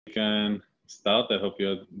can start. I hope you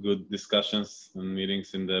had good discussions and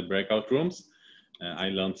meetings in the breakout rooms. I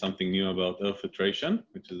learned something new about air filtration,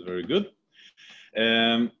 which is very good.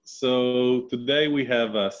 So today we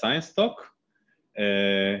have a science talk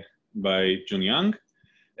by Jun Yang.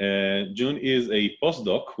 Jun is a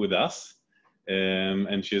postdoc with us,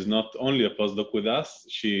 and she is not only a postdoc with us,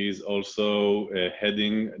 she is also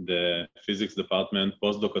heading the physics department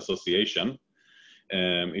postdoc association.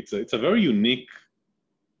 It's a very unique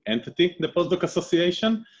entity, the postdoc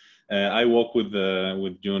association. I work with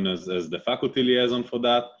Jun as the faculty liaison for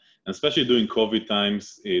that, and especially during COVID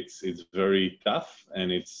times, it's very tough,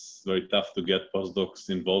 and it's very tough to get postdocs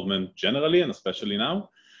involvement generally, and especially now.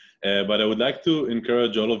 But I would like to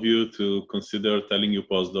encourage all of you to consider telling your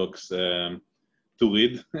postdocs to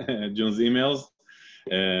read Jun's emails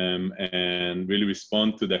and really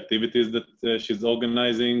respond to the activities that she's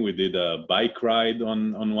organizing. We did a bike ride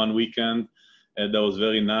on one weekend that was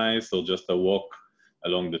very nice, or just a walk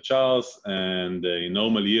along the Charles. And in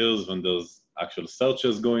normal years, when there's actual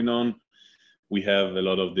searches going on, we have a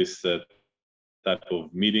lot of this type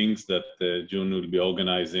of meetings that Jun will be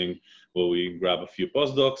organizing, where we grab a few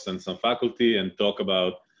postdocs and some faculty and talk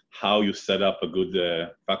about how you set up a good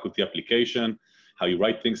faculty application, how you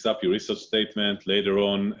write things up, your research statement, later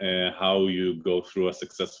on, how you go through a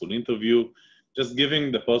successful interview, just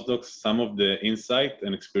giving the postdocs some of the insight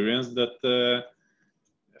and experience that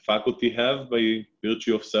faculty have by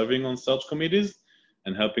virtue of serving on search committees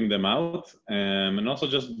and helping them out, and also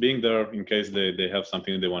just being there in case they have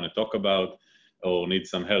something they want to talk about or need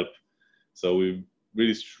some help. So we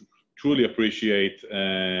really truly appreciate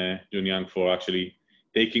Jun Yang for actually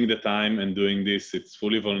taking the time and doing this. It's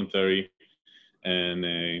fully voluntary, and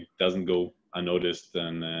it doesn't go unnoticed,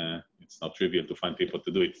 and it's not trivial to find people to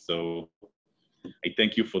do it. So I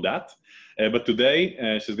thank you for that. But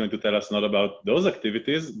today, she's going to tell us not about those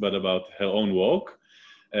activities, but about her own work.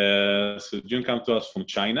 So Jun came to us from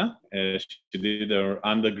China. She did her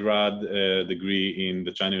undergrad degree in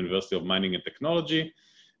the China University of Mining and Technology,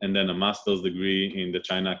 and then a master's degree in the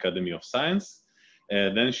China Academy of Science.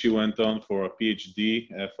 Then she went on for a PhD,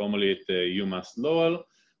 formerly at UMass Lowell,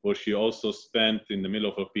 where she also spent in the middle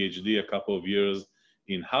of her PhD a couple of years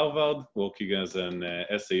in Harvard, working as an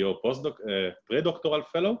SAO postdoc, pre-doctoral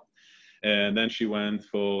fellow. And then she went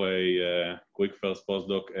for a quick first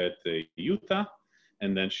postdoc at Utah.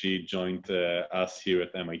 And then she joined us here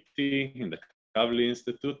at MIT in the Kavli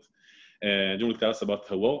Institute. Jun will tell us about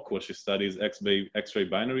her work, where she studies X-ray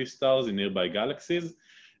binary stars in nearby galaxies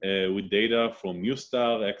with data from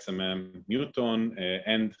NuSTAR, XMM, Newton,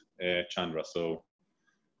 and Chandra. So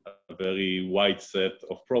a very wide set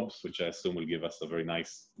of probes, which I assume will give us a very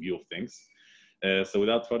nice view of things. So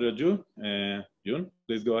without further ado, Jun,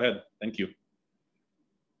 please go ahead. Thank you.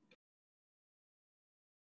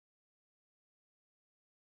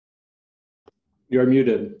 You're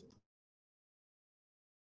muted.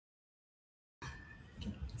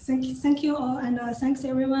 Thank you all, and thanks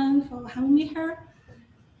everyone for having me here.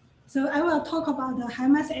 So I will talk about the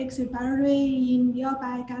high-mass X-ray battery in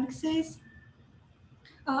nearby galaxies.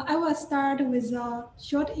 I will start with a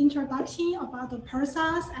short introduction about the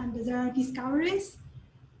pulsars and their discoveries.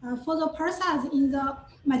 For the pulsars in the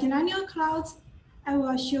Magellanic Clouds, I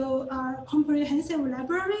will show a comprehensive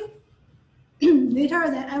library. Later,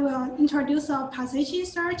 then I will introduce a pulsation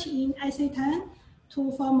search in IC10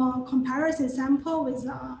 to form a comparison sample with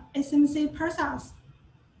SMC pulsars.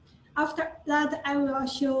 After that, I will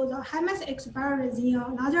show the high-mass X barriers in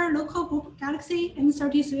a larger local group galaxy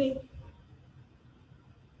M33.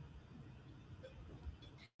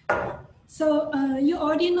 So you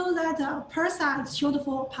already know that pulsar is short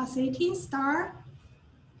for pulsating star.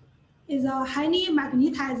 Is a highly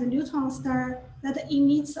magnetized neutron star that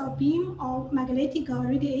emits a beam of magnetic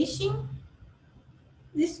radiation.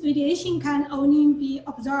 This radiation can only be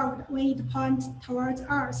observed when it points towards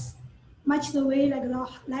Earth. Much the way like the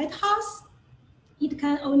lighthouse, it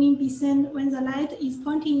can only be seen when the light is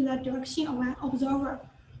pointing in the direction of an observer.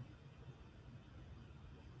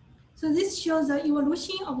 So this shows the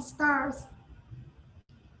evolution of stars.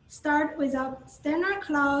 Start with a stellar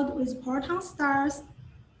cloud with proton stars.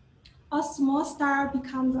 A small star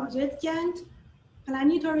becomes a red giant,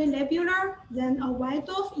 planetary nebula, then a white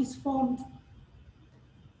dwarf is formed.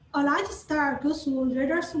 A large star goes through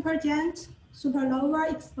radar supergiant,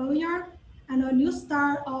 supernova exposure, and a new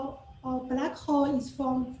star or black hole is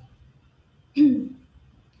formed.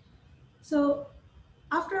 So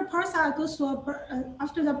after pulsar goes through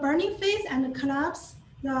after the burning phase and collapse,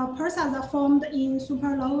 the pulsars are formed in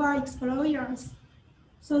supernova explosions.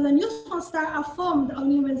 So the neutron stars are formed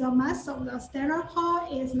only when the mass of the stellar core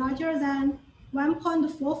is larger than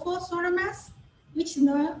 1.44 solar mass, which is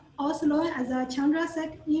also known as the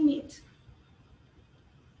Chandrasekhar limit.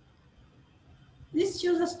 This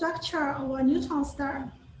shows the structure of a neutron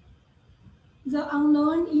star. The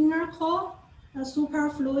unknown inner core, the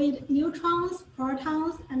superfluid neutrons,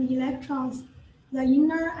 protons, and electrons, the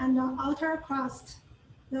inner and the outer crust,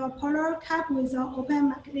 the polar cap with the open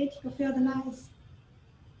magnetic field lines.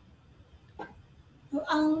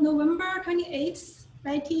 On November 28,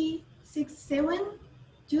 1967,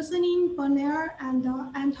 Jocelyn Bonner and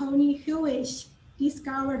Anthony Hewish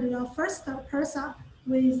discovered the first pulsar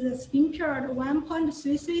with a spin period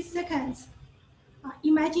 1.33 seconds.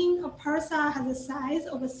 Imagine a pulsar has the size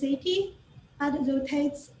of a city and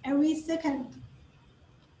rotates every second.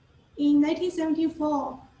 In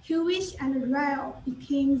 1974, Hewish and Ryle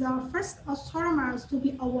became the first astronomers to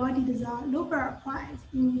be awarded the Nobel Prize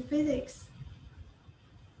in Physics.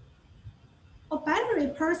 A battery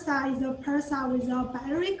pulsar is a pulsar with a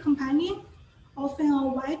battery companion, often a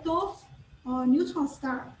white dwarf or neutron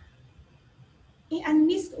star. In at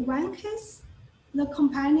least one case, the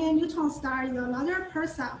companion neutron star is a larger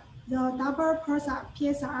pulsar, the double pulsar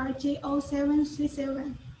PSR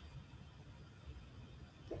J0737.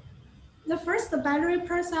 The first battery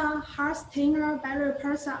pulsar, Hart-Steiner battery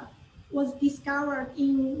pulsar, was discovered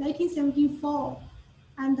in 1974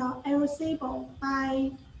 and aerosable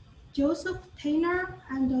by Joseph Taylor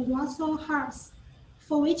and Russell Harris,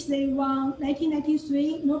 for which they won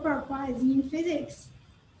 1993 Nobel Prize in Physics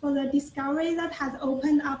for the discovery that has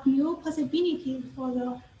opened up new possibilities for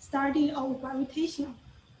the study of gravitation.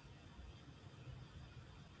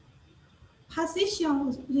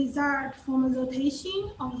 Positions result from the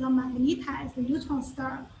rotation of the magnetized neutron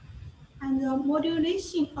star, and the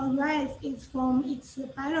modulation arises from its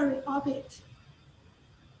battery orbit.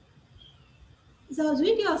 The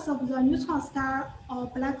radius of the neutron star or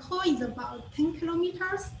black hole is about 10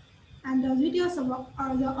 kilometers, and the radius of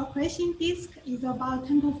the accretion disk is about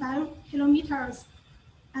 10 to 5 kilometers,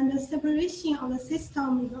 and the separation of the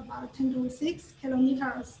system is about 10 to 6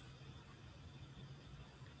 kilometers.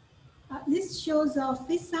 This shows a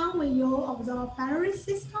face-on view of the battery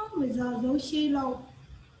system with a Roche lobe.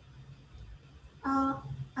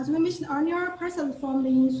 As we mentioned earlier, pulsars formed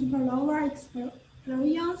in supernova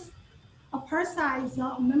explosions. A pulsar is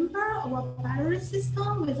a member of a battery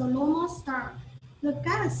system with a normal star. The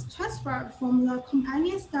gas transferred from the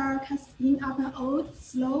companion star can spin up an old,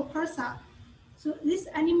 slow pulsar. So this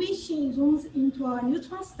animation zooms into a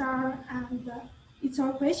neutron star and its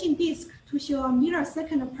accretion disk to show a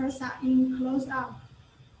millisecond pulsar in close-up.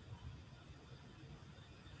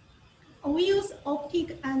 We use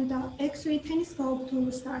optic and X-ray telescope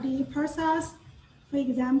to study pulsars. For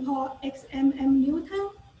example, XMM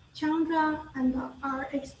Newton, Chandra, and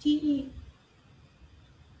RXTE.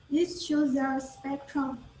 This shows their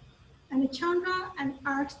spectrum. And Chandra and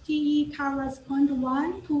RXTE covers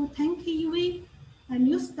 0.1 to 10 keV, and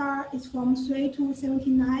new star is from 3 to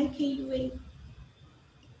 79 keV.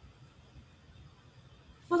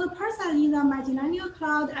 For the pulsar in the Magellanic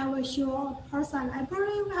Cloud, I will show a pulsar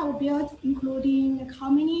library we have built, including how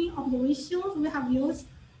many observations we have used,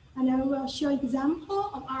 and I will show example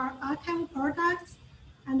of our archive products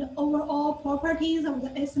and overall properties of the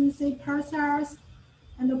SMC pulsars,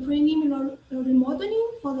 and the preliminary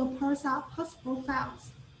remodeling for the pulsar possible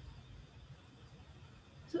files.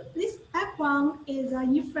 So this background is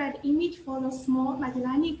an infrared image for the small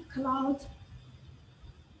Magellanic Cloud,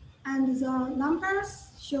 and the numbers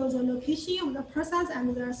show the location of the pulsars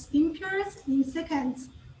and their spin periods in seconds,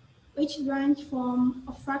 which range from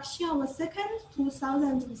a fraction of a second to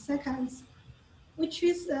thousands of seconds. We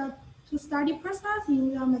choose to study pulsars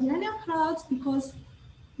in the Magellanic Clouds because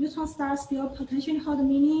neutron stars still potentially hold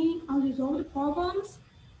many unresolved problems,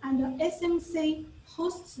 and the SMC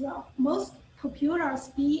hosts the most popular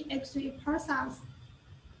speed X-ray pulsars.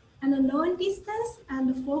 And the known distance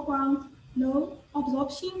and foreground low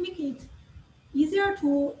absorption make it easier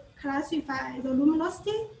to classify the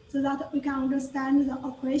luminosity so that we can understand the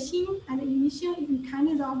operation and emission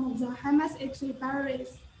mechanism of the high-mass X-ray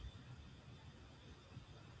batteries.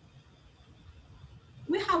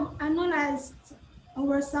 We have analyzed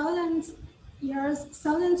over thousands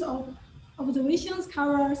of observations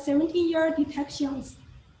cover 17-year detections.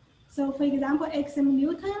 So for example, XM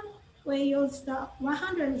Newton, we used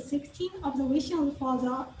 116 observations for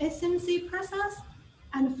the SMC pulsars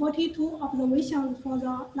and 42 observations for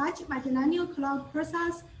the Large Magellanic Cloud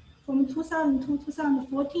pulsars from 2000 to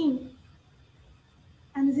 2014.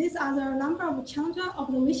 And these are the number of Chandra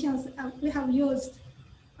observations we have used.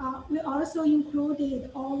 We also included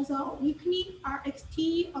all the weekly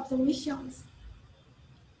RXT observations.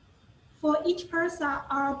 For each pulsar,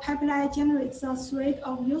 our pipeline generates a suite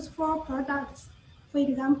of useful products. For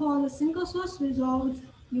example, the single source resolved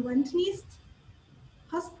event list,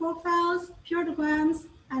 host profiles, pictograms,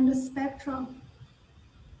 and the spectrum.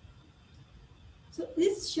 So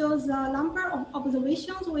this shows the number of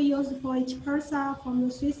observations we use for each pulsar from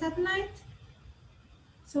the 3 satellites.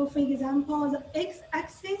 So for example, the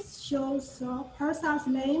x-axis shows the pulsar's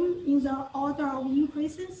name in the order of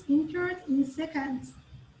increasing spin period in seconds.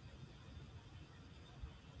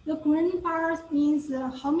 The green bar means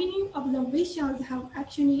how many observations have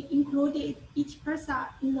actually included each pulsar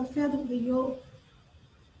in the field of view.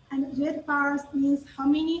 And red bars means how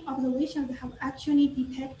many observations have actually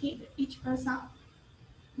detected each pulsar.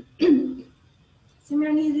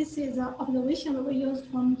 Similarly, this is the observation we used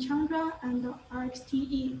from Chandra and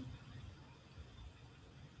RxTE.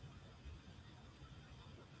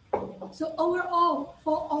 So overall,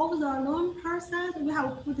 for all the known pulsars, we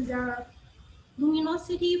have put their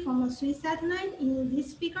luminosity from the 3 satellites in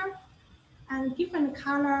this figure. And different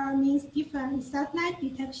color means different satellite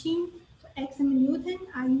detection. So XM Newton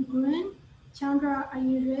are in green, Chandra are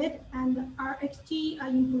in red, and RxT are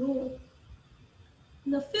in blue.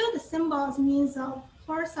 The field symbols means the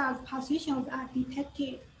pulsar's positions are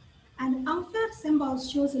detected, and unfilled symbols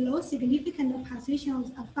shows low significant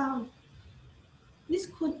positions are found. This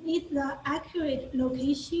could lead the accurate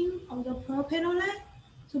location of the propeller line.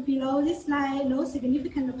 So below this line, low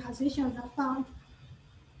significant positions are found.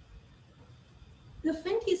 The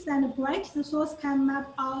faintest and brightest source can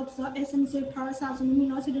map out the SMC pulsar's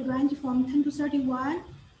luminosity range from 10 to 31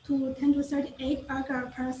 to 10 to 38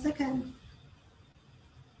 erg per second.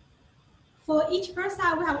 For each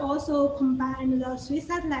pulsar, we have also combined the 3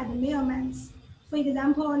 satellite measurements. For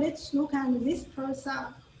example, let's look at this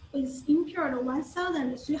pulsar with spin period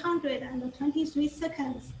 1,323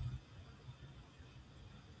 seconds.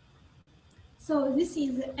 So this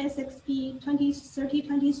is SXP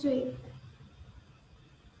 2030-23.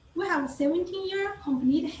 We have 17-year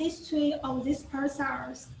complete history of this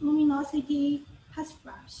pulsar's luminosity, pulse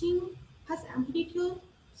fraction, pulse amplitude,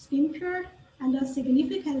 spin period, and the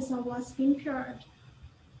significance of a spin period.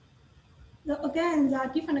 Again, the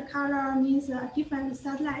different color means different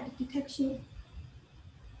satellite detection.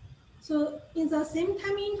 So in the same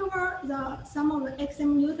time interval, some of the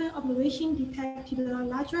XM Newton observation detected a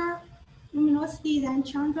larger luminosity than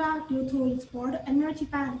Chandra due to its broad energy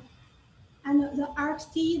band. And the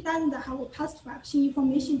RxT doesn't have pulse fraction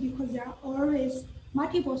information because there are always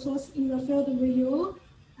multiple sources in the field of view,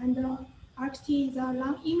 and RxT is a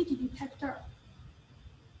long image detector.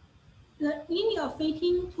 The linear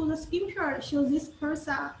fitting to the spin period shows this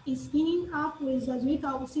pulsar is spinning up with a rate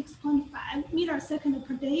of 6.5 meters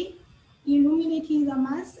per day, illuminating the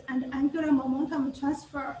mass and angular momentum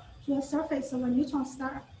transfer to the surface of a neutron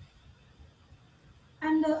star.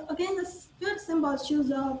 And again, the field symbol shows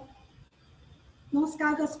the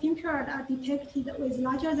non-scatter spin period are detected with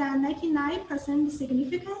larger than 99%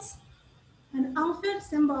 significance. And unfilled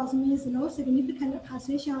symbols means no significant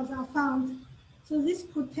positions are found. So this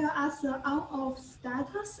could tell us the on-off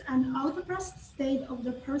status and outburst state of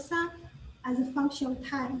the pulsar as a function of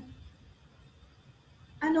time.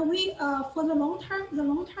 And for the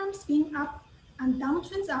long-term spin up and down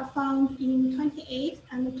trends are found in 28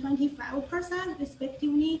 and 25%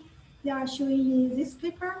 respectively. They are showing in this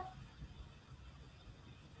paper.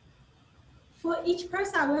 For each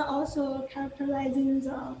pulsar, we are also characterizing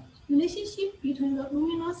the relationship between the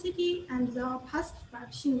luminosity and the pulse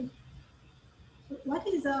fraction. So what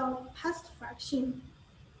is the pulse fraction?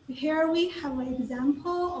 Here we have an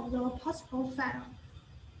example of the pulse profile.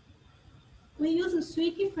 We use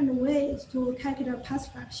 3 different ways to calculate pulse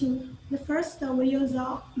fraction. The first, we use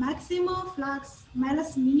the maximal flux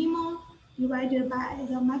minus minimal divided by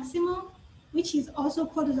the maximal, which is also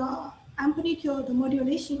called the amplitude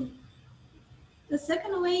modulation. The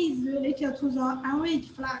second way is related to the average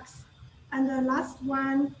flux, and the last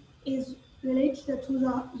one is related to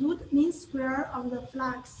the root mean square of the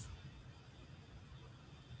flux.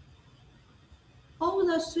 All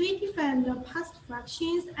the 3 different pulse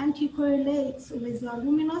fractions anticorrelates with the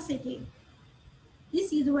luminosity.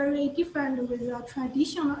 This is very different with the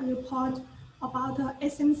traditional report about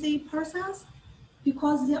SMC pulsars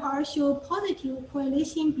because they all show positive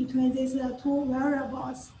correlation between these 2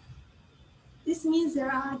 variables. This means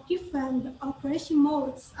there are different operation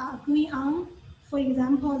modes going on. For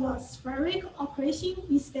example, the spheric operation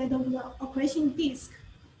instead of the operation disk,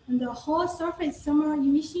 and the whole surface thermal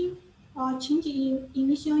emission or change in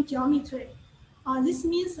emission geometry. This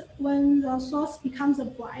means when the source becomes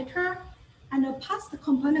brighter and the pulse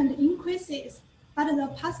component increases, but the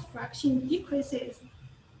pulse fraction decreases.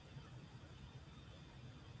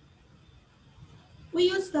 We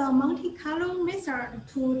use the Monte Carlo method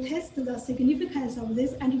to test the significance of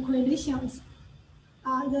these anticorrelations.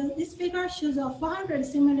 This figure shows 400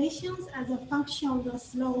 simulations as a function of the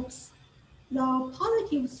slopes. The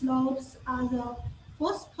positive slopes are the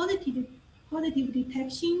false positive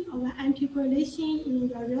detection of an anticorrelation in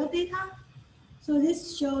the real data. So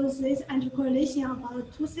this shows this anticorrelation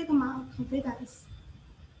about 2 sigma confidence.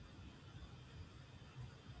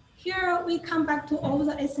 Here we come back to all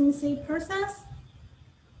the SNC process.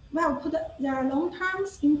 Well, put their long-term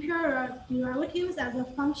spin period derivatives as a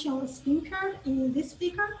function of spin period in this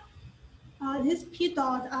figure. This p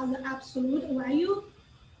dot are the absolute value.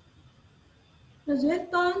 The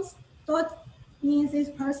red dot means these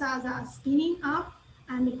pulsars are spinning up,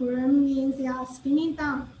 and green means they are spinning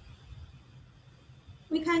down.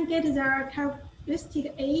 We can get their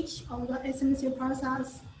characteristic age of the SNC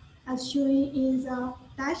pulsars as shown in the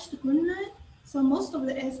dashed green line. So most of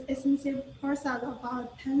the SNC pulsars are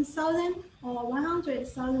about 10,000 or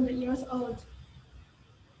 100,000 years old.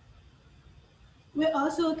 We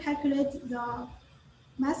also calculate the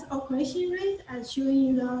mass occlusion rate as shown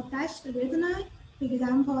in the dashed red line. For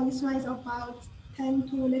example, this one is about 10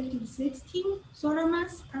 to negative 16 solar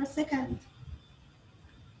mass per second.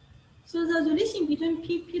 So the relation between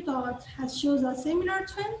p dot has shown a similar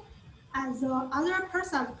trend as the other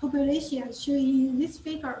pulsar population shown in this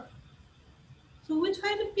figure. So we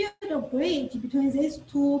try to build a bridge between these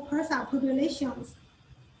two pulsar populations.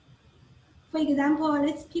 For example,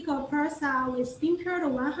 let's pick a pulsar with spin period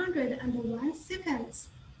 101 seconds,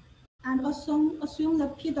 and assume the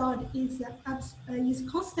p dot is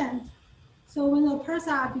constant. So when the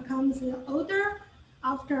pulsar becomes older,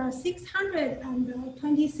 after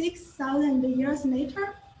 626,000 years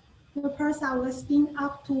later, the pulsar will spin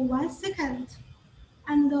up to 1 second.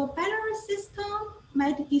 And the battery system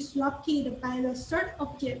might be disrupted by the third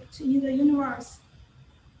object in the universe.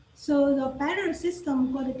 So the battery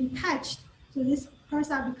system got detached. So this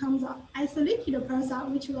pulsar becomes an isolated pulsar,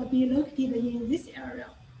 which will be located in this area.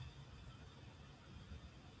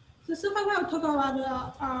 So far we'll talk about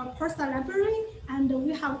the pulsar library, and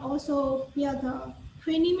we have also built a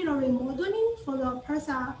preliminary modeling for the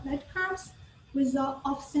pulsar light curves with the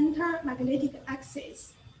off-center magnetic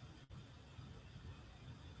axis.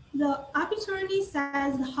 The arbitrarily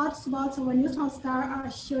sized hotspots of a neutron star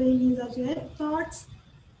are shown in the red dots,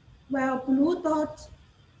 while blue dot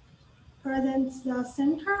presents the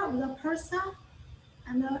center of the pulsar,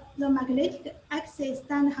 and the magnetic axis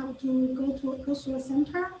doesn't have to go through the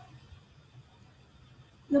center.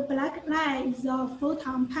 The black line is the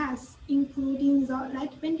photon path, including the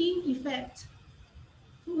light bending effect.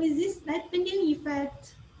 With this light bending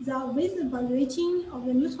effect, the visible region of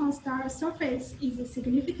the neutron star surface is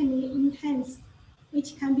significantly intense,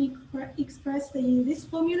 which can be expressed in this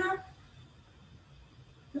formula.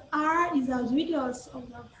 The R is the radius of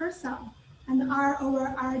the pulsar, and R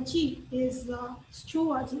over Rg is the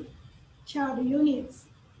Stewart child units.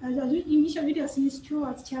 The initial radius is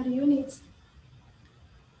Stewart child units.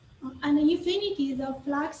 And infinity, the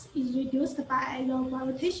flux is reduced by the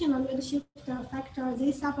gravitational redshift factor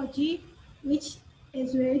Z sub G, which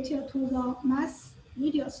is related to the mass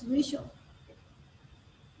radius ratio.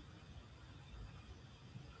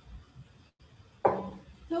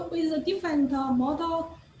 So with a different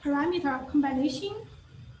model parameter combination,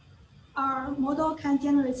 our model can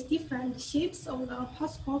generate different shapes of the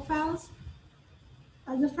pulse profiles.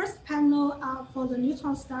 The first panel are for the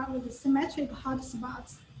neutron star with symmetric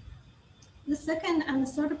hotspots. The second and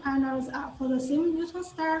third panels are for the same neutron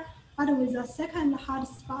star, but with the second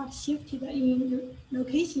hotspot shifted in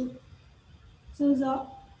location. So the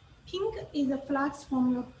pink is the flux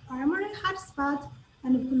from the primary hotspot,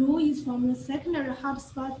 and blue is from the secondary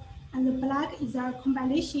hotspot, and the black is our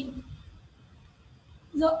combination.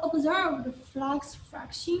 The observed flux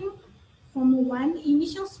fraction from one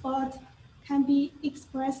initial spot can be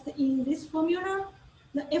expressed in this formula.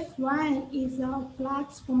 The F1 is the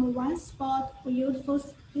flux from one spot viewed for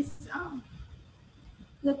space arm.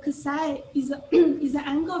 The psi is the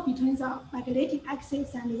angle between the magnetic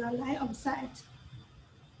axis and the line of sight.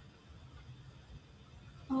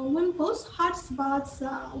 When both hotspots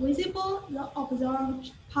are visible, the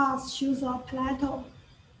observed path shows a plateau.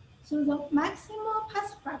 So the maximum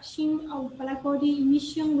path fraction of black body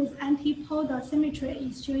emission with antipolar symmetry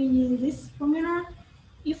is shown in this formula.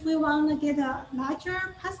 If we want to get a larger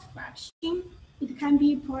path fraction, it can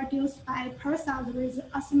be produced by pulsars with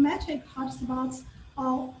asymmetric hotspots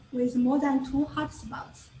or with more than 2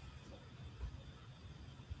 hotspots.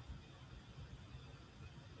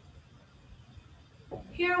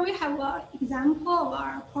 Here we have an example of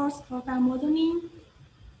our pulse profile modeling.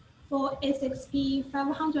 for SXP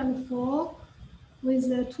 504 with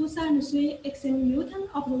the 2003 XM Newton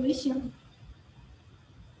observation.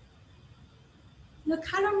 The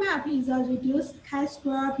color map is a reduced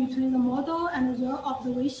chi-square between the model and the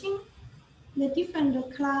observation. The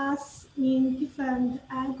different class mean different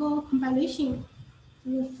angle compilation.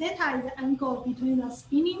 The theta is the angle between the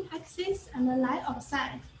spinning axis and the line of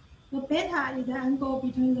sight. The beta is the angle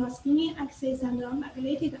between the spinning axis and the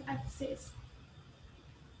magnetic axis.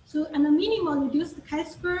 So, and the minimal reduced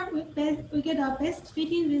chi-square, we get a best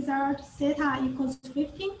fitting result, theta equals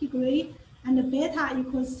 15 degrees and beta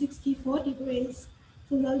equals 64 degrees.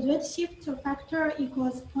 So the redshift factor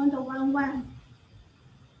equals 0.11.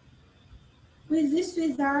 With this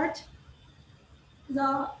result,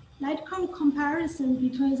 the light curve comparison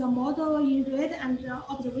between the model in red and the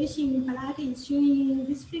observation in black is shown in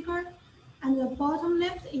this figure. And the bottom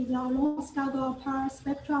left is a long struggle per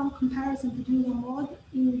spectrum comparison between the model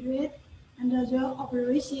in red and the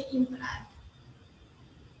observation in black.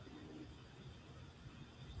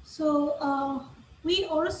 So we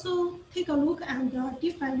also take a look at the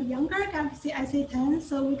different younger galaxy IC10,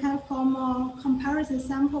 so we can form a comparison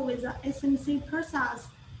sample with the SMC pulsars.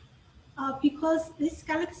 Because this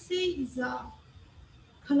galaxy is the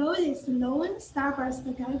closest known starburst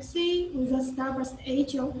galaxy with a starburst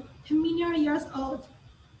age of 10 million years old,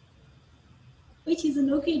 which is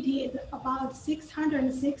located about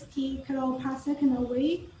 660 kPa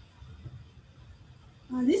away.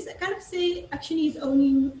 This galaxy actually is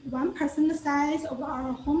only 1% the size of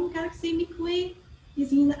our home galaxy Milky Way.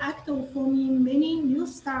 Is in the act of forming many new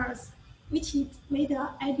stars, which it made an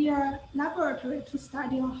ideal laboratory to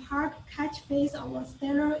study a hard catch phase of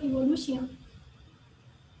stellar evolution.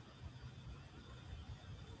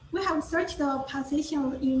 We have searched the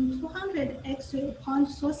position in 200 X-ray point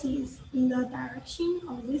sources in the direction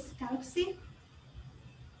of this galaxy.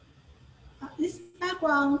 This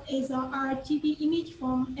background is an RGB image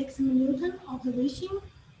from XM Newton observation.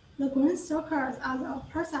 The green circles are the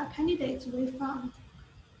pulsar candidates we found.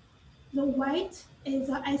 The white is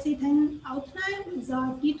the IC10 outline with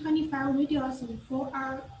a D25 radius of 4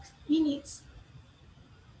 arc units.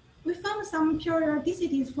 We found some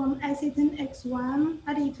periodicities from IC10X1,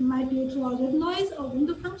 but it might be due to a red noise or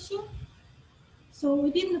window function. So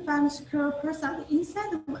we didn't find secure pulsars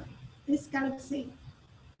inside this galaxy.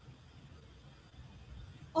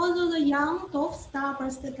 Although the young dwarf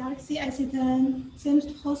starburst galaxy IC10 seems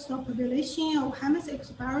to host a population of Hermes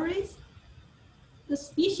exospiralis, the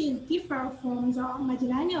species differ from the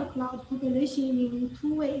Magellanian Cloud population in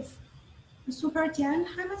two ways. The supergiant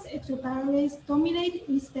Hermes exospiralis dominate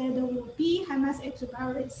instead of B Hermes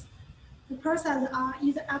exospiralis. The pulsars are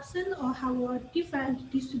either absent or have a different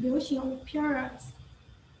distribution of periods.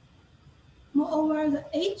 Moreover, the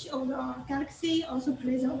age of the galaxy also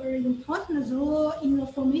plays a very important role in the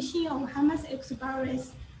formation of Hermes exospiralis.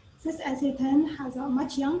 This IC10 has a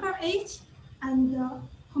much younger age and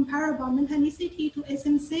comparable mechanicity to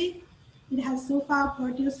SMC. It has so far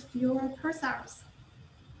produced fewer pulsars.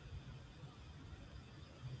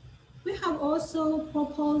 We have also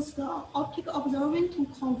proposed the optical observation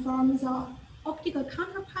to confirm the optical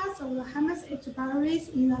counterparts of the Hermes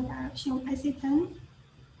exospiralis in the direction of IC10.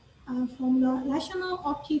 From the National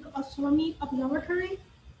Optic Astronomy Observatory.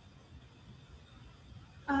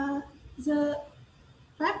 The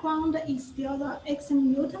background is still the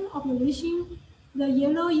XM Newton observation. The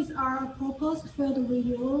yellow is our proposed field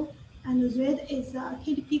view, and the red is the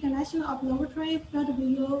Katy Peak National Observatory field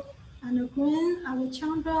view, and the green are the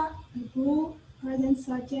Chandra, and blue presents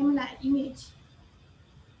a Gemini image.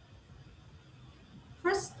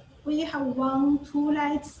 First, we have 1-2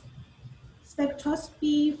 lights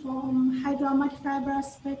spectroscopy from Hydra multifiber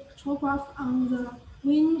spectrograph on the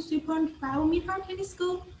Wing 3.5 meter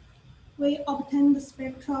telescope. We obtained the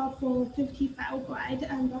spectra for 55 bright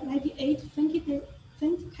and 98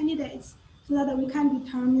 faint candidates so that we can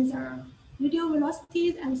determine the radio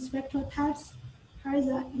velocities and spectral types. Here is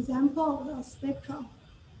an example of the spectrum.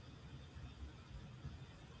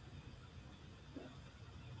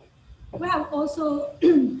 We have also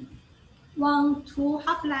 1-2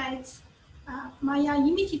 half-lights Maya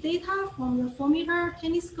image data from the 4-meter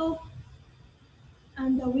telescope,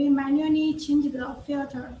 and we manually changed the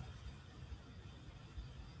filter.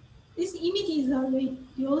 This image is a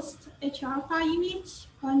reduced H-alpha image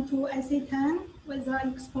going to IC10 with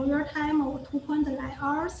an exposure time of 2.9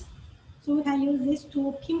 hours. So we can use this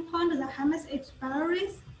to pinpoint the Hermes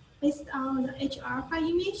exospiralis based on the H-alpha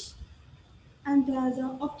image. And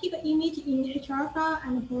the optical image in H-alpha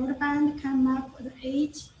and broadband can map the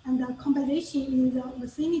age and the composition in the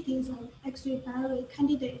vicinities of X-ray barrier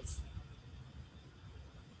candidates.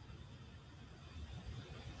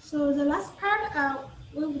 So the last part,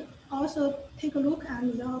 we would also take a look at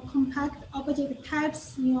the compact object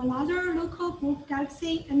types in another local group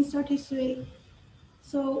galaxy M33.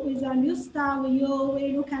 So with a new star view,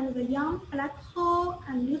 we look at the young black hole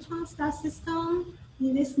and neutron star system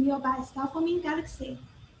in this nearby star-forming galaxy.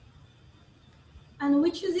 And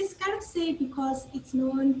we choose this galaxy because its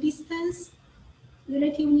known distance,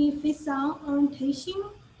 relatively face-on orientation,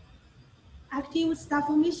 active star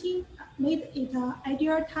formation made it an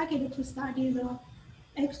ideal target to study the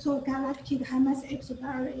exogalactic high-mass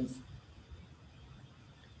exoplanet.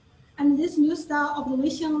 And these new star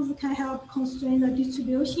observations can help constrain the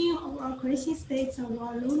distribution of accretion states of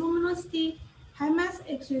our low luminosity, high-mass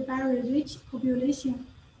exoplanet-rich population.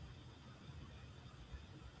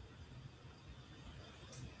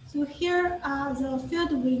 So here are the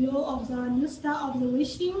field view of the new star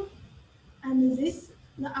observation, and this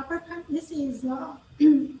the upper part. This is the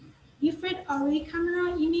infrared array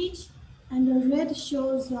camera image, and the red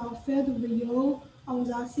shows the field view of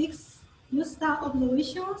the 6 new star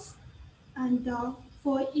observations. And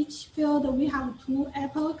for each field, we have 2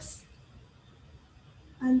 epochs.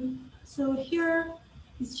 And so here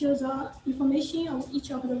it shows the information of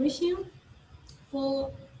each observation.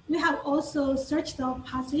 We have also searched the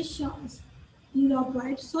positions in the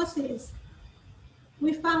bright sources.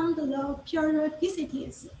 We found the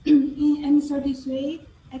periodicities in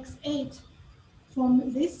M33X8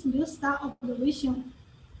 from this new star observation.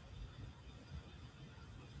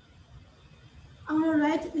 On the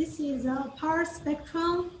right, this is a power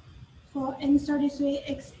spectrum for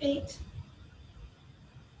M33X8.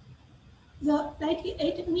 The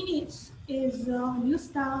 98 minutes is the new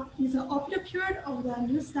star, is the orbit period of the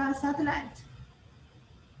new star satellite.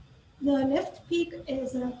 The left peak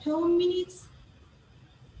is 12 minutes.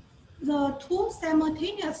 The 2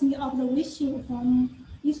 simultaneous observations from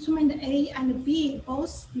instrument A and B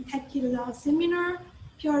both detected the similar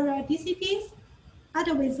periodicities, but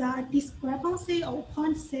with a discrepancy of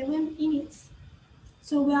 0.7 minutes.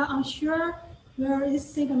 So we are unsure where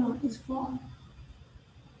this signal is from.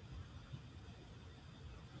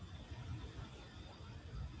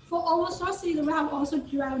 For our sources, we have also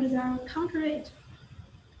derived the count rate.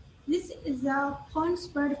 This is the point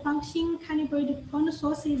spread function calibrated point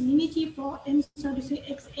sources image for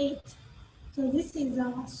M33X8. So this is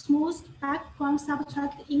a smooth background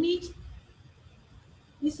subtract image.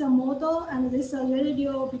 This is a model, and this is a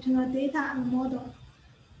ratio between the data and model.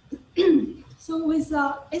 So with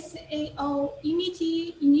the SAO image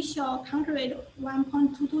initial count rate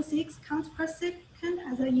 1.226 counts per second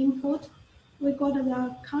as an input, we got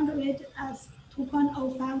the count rate as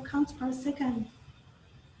 2.05 counts per second.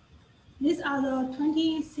 These are the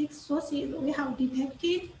 26 sources we have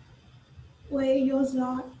detected. We use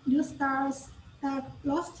the new stars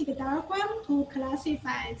diagnostic diagram to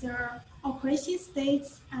classify their accretion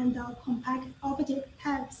states and compact object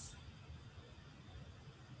types.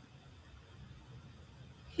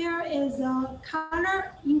 Here is a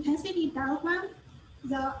color intensity diagram.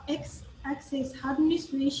 The x-axis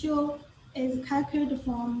hardness ratio is calculated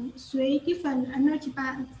from 3 different energy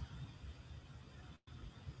bands.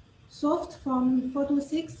 Soft from 4 to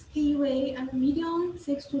 6 keUA, and medium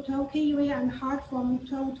 6 to 12 keUA, and hard from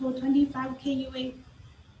 12 to 25 keUA.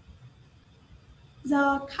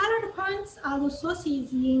 The colored points are the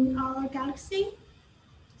sources in our galaxy.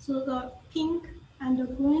 So the pink and the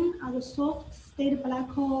green are the soft state black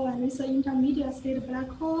hole, and this is an intermediate state black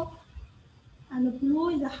hole. And the blue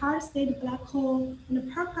is the hard state black hole, and the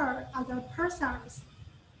purple are the pulsars.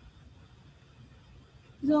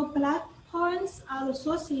 The black points are the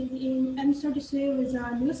sources in M33 with the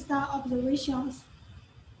new star observations.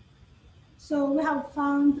 So we have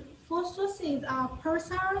found 4 sources are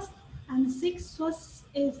pulsars, and 6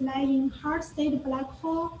 sources lie in hard state black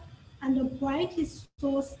hole, and the brightest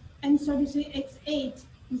source, M33X8,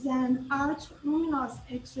 is an ultra-luminous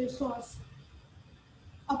X-ray source.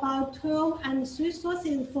 About 12 and 3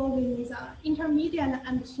 sources fall within the intermediate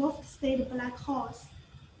and soft state black holes.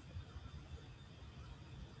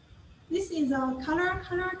 This is a color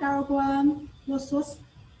diagram. The source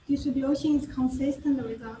distribution is consistent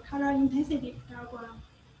with the color intensity diagram.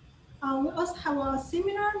 We also have a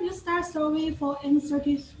similar new star survey for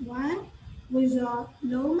M31 with a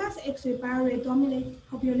low mass X-ray barrier dominant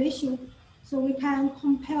population. So we can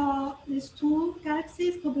compare these 2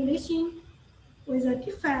 galaxies population with a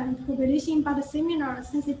different population but similar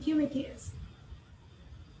sensitivities.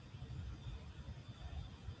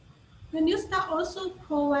 The new star also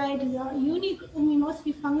provides the unique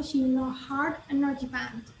luminosity function in the hard energy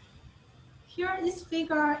band. Here, this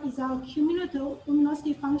figure is our cumulative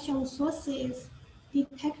luminosity function of sources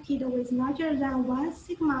detected with larger than 1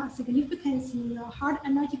 sigma significance in the hard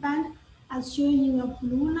energy band, as shown in the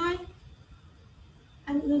blue line.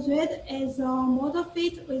 And the red is a model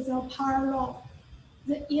fit with a power law.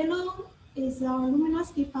 The yellow is a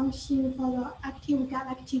luminosity function for the active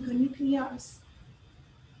galactic nucleus.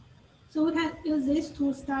 So we can use this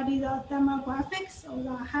to study the demographics of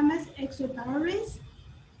the high-mass X-ray batteries.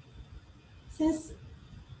 Since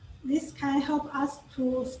this can help us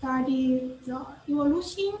to study the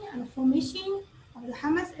evolution and formation of the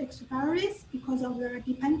high-mass X-ray batteries because of their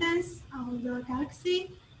dependence on the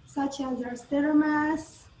galaxy, such as their stellar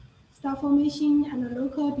mass, star formation, and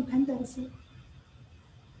local dependency.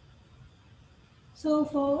 So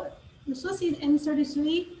for the sources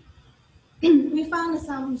M33, we found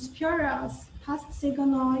some spurious past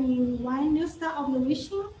signal in one new star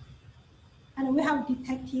observation, and we have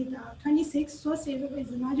detected 26 sources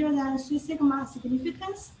with larger than 3 sigma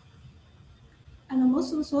significance. And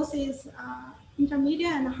most of the sources are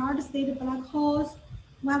intermediate and hard state black holes.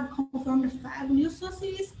 We have confirmed 5 new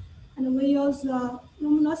sources, and we use the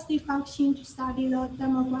luminosity function to study the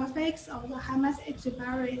demographics of the high-mass X-ray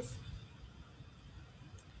barriers.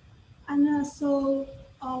 And so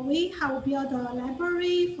we have built a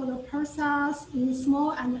library for the pulsars in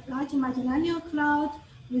small and large Magellan cloud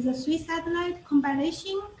with a 3-satellite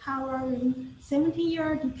combination covering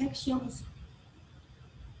 17-year detections.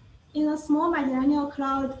 In a small Magellan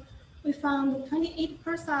cloud, we found 28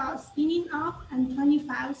 pulsars spinning up and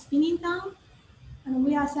 25 spinning down. And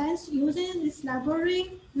we are since using this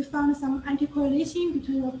library, we found some anti-correlation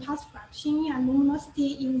between the path fraction and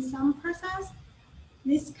luminosity in some pulsars.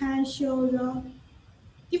 This can show the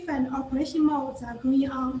different operation modes are going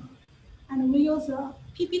on. And we use a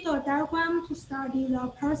p-beta diagram to study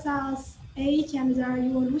the pulsars' age and their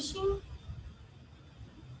evolution.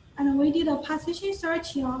 And we did a position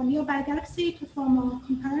search on nearby galaxy to form a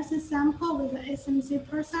comparison sample with the SMC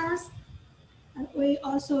pulsars. And we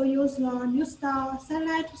also use the new star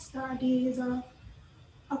satellite to study the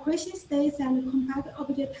accretion states and compact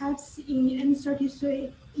object types in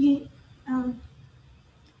M33.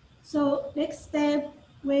 So next step,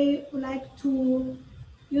 we would like to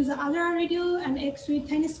use the other radio and X-ray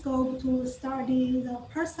telescope to study the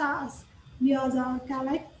pulsars near the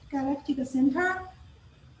galactic center.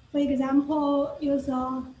 For example, use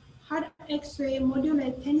a hard X-ray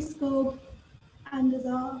modulate telescope and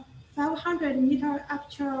the 500-meter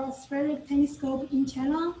aperture spheric telescope in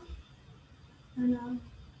China. And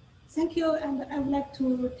thank you, and I would like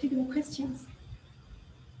to take the questions.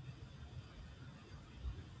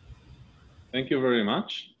 Thank you very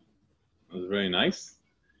much. It was very nice.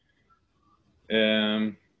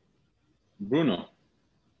 Bruno.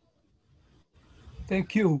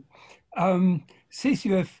 Thank you. Since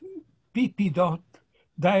you have PP dot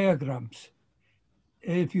diagrams,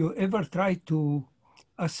 if you ever try to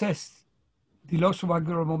assess the loss of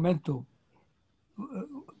angular momentum,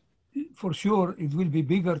 for sure it will be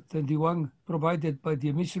bigger than the one provided by the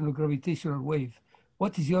emission of gravitational wave.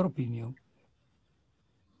 What is your opinion?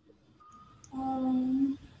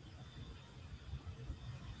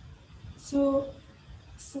 So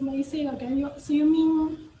may you say again? So you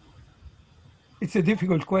mean? It's a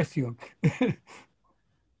difficult question. So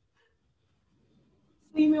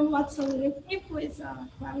you mean what's relative with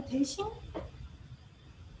gravitation?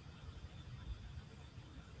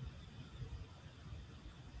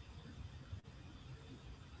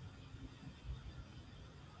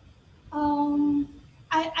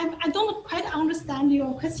 I don't quite understand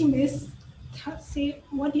your question. Please say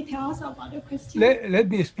more details about the question. Let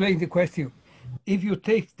me explain the question. If you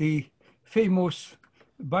take the famous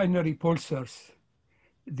binary pulsars,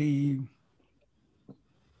 the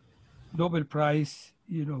Nobel Prize,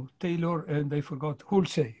 Taylor, and I forgot,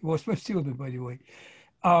 Hulsey was my student, by the way.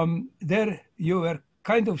 There you were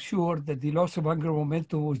kind of sure that the loss of angular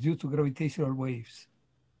momentum was due to gravitational waves,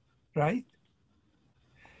 right?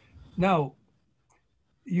 Now,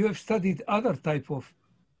 you have studied other type of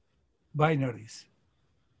binaries.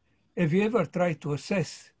 Have you ever tried to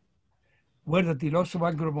assess whether the loss of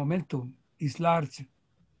angular momentum is large,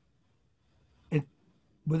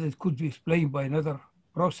 whether it could be explained by another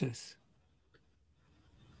process?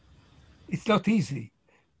 It's not easy.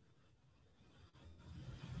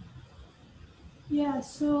 Yeah,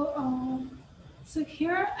 so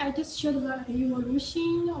here I just showed the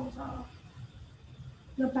evolution of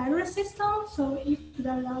the barrier system. So if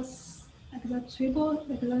there is like the triple,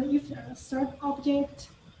 if there is a third object,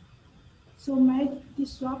 so might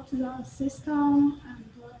disrupt the system, and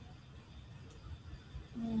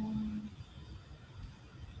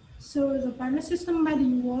so the barrier system might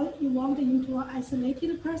evolve into an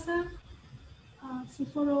isolated person. So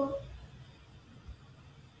for the,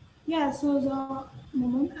 yeah, so the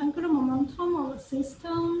angular momentum of the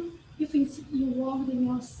system, if it's involved in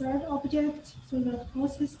your third object, so the whole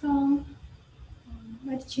system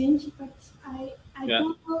might change, but I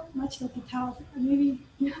don't know much the details. Maybe,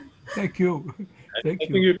 yeah. Thank you. Thank I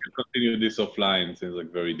think you can continue this offline. Seems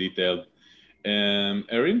like very detailed.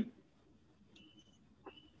 Erin?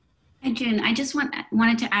 Hi, Jun. I just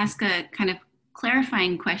wanted to ask a kind of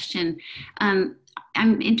clarifying question.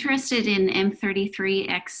 I'm interested in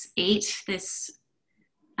M33X8, this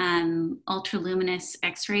ultraluminous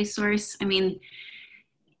X-ray source. I mean,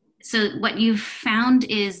 so what you've found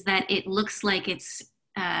is that it looks like it's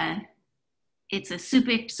a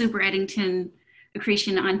super Eddington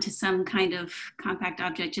accretion onto some kind of compact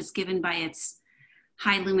object just given by its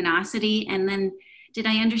high luminosity. And then did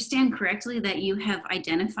I understand correctly that you have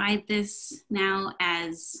identified this now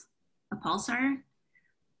as a pulsar?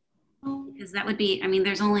 Because that would be, I mean,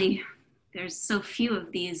 there's so few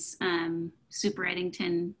of these super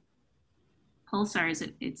Eddington pulsars.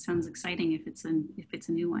 It sounds exciting if it's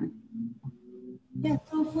a new one. Yeah,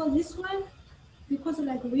 so for this one, because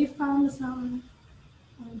like we found some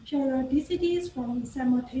periodicities from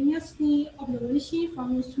simultaneously observation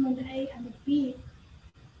from instrument A and B,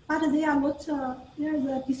 but they are not, there's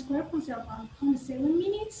a discrepancy of 0.7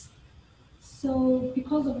 minutes. So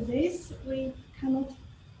because of this, we cannot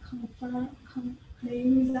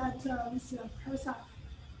claim that this is a pulsar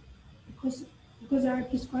because there are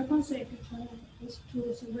discrepancy between these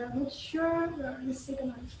two. So we are not sure where the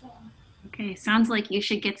signal is from. Okay, sounds like you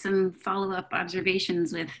should get some follow-up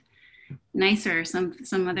observations with NICER,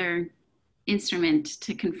 some other instrument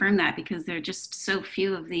to confirm that, because there are just so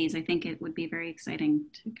few of these. I think it would be very exciting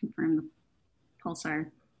to confirm the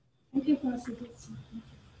pulsar. Thank you for suggesting.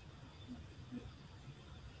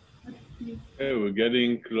 Okay, we're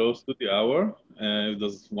getting close to the hour.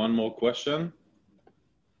 There's one more question.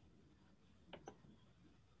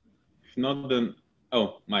 If not, then,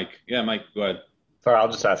 oh, Mike. Yeah, Mike, go ahead. Sorry,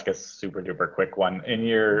 I'll just ask a super duper quick one. In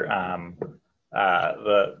your,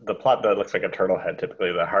 the plot that looks like a turtle head,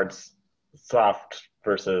 typically the hard, soft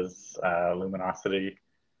versus luminosity,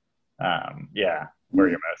 yeah, where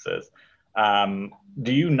your mouse is.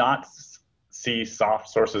 Do you not see soft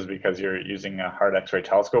sources because you're using a hard X-ray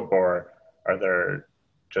telescope, or are there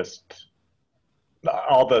just,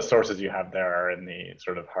 all the sources you have there are in the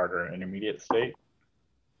sort of harder intermediate state?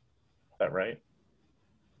 Is that right?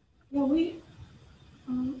 Yeah, we,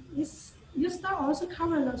 this USTAR also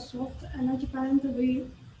cover the soft energy band.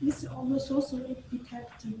 This all the sources we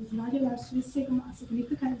detect with larger than 3 sigma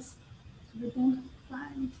significance. So we don't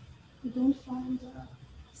find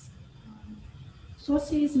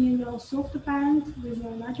sources in the soft band with a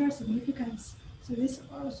larger significance. So this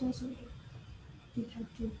also we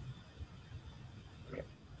detected. Okay.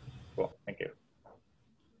 Cool, thank you.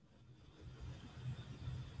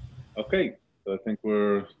 Okay, so I think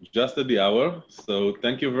we're just at the hour. So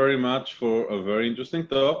thank you very much for a very interesting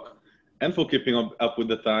talk and for keeping up with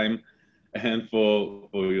the time and for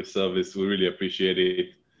your service. We really appreciate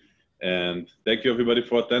it. And thank you everybody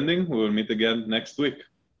for attending. We will meet again next week.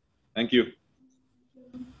 Thank you.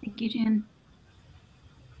 Thank you, Jan.